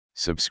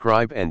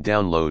Subscribe and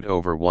download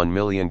over 1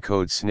 million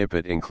code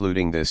snippet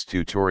including this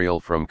tutorial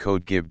from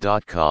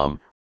codegive.com,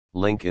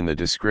 link in the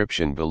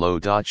description below.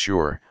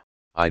 Sure,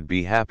 I'd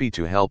be happy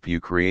to help you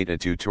create a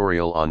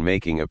tutorial on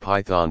making a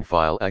Python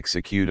file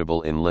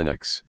executable in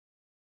Linux.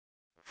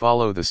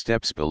 Follow the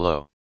steps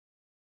below.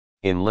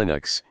 In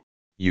Linux,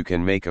 you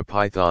can make a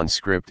Python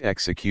script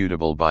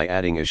executable by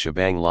adding a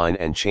shebang line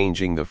and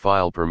changing the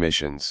file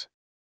permissions.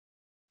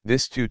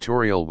 This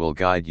tutorial will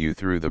guide you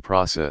through the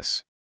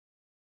process.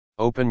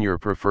 Open your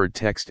preferred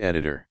text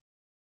editor.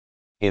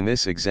 In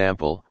this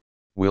example,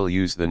 we'll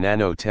use the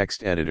Nano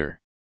text editor.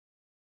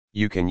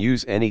 You can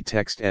use any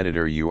text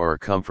editor you are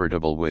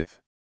comfortable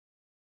with.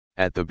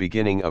 At the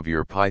beginning of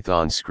your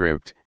Python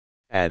script,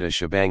 add a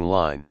shebang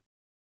line.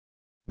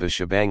 The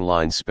shebang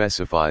line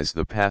specifies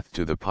the path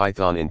to the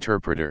Python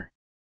interpreter.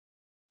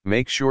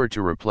 Make sure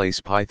to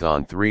replace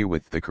Python 3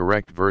 with the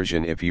correct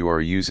version if you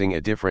are using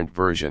a different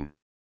version.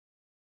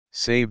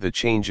 Save the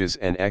changes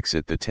and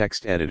exit the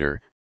text editor.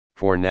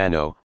 For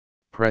Nano,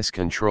 press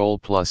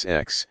Ctrl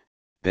X,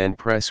 then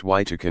press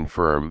Y to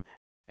confirm,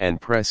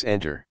 and press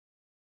Enter.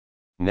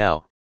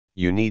 Now,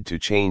 you need to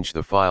change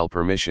the file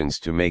permissions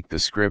to make the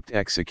script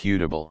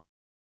executable.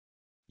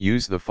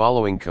 Use the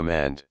following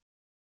command.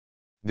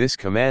 This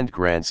command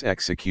grants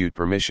execute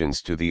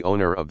permissions to the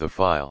owner of the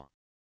file.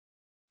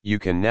 You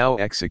can now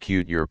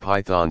execute your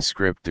Python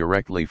script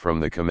directly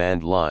from the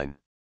command line.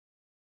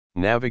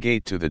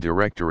 Navigate to the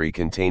directory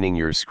containing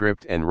your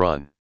script and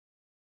run.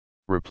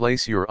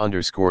 Replace your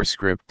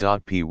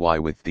 _script.py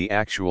with the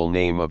actual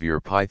name of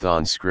your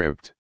Python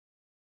script.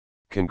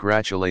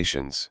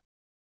 Congratulations!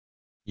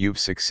 You've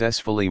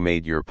successfully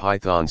made your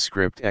Python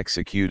script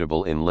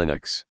executable in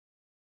Linux.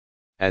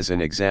 As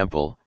an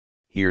example,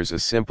 here's a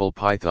simple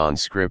Python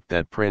script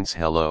that prints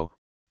 "Hello,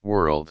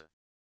 world."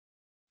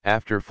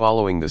 After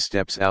following the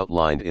steps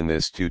outlined in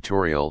this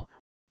tutorial,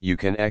 you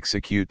can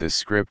execute the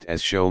script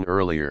as shown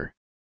earlier.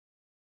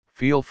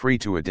 Feel free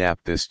to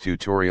adapt this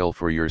tutorial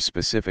for your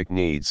specific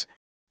needs,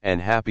 and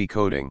happy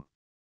coding.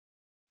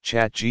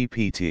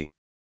 ChatGPT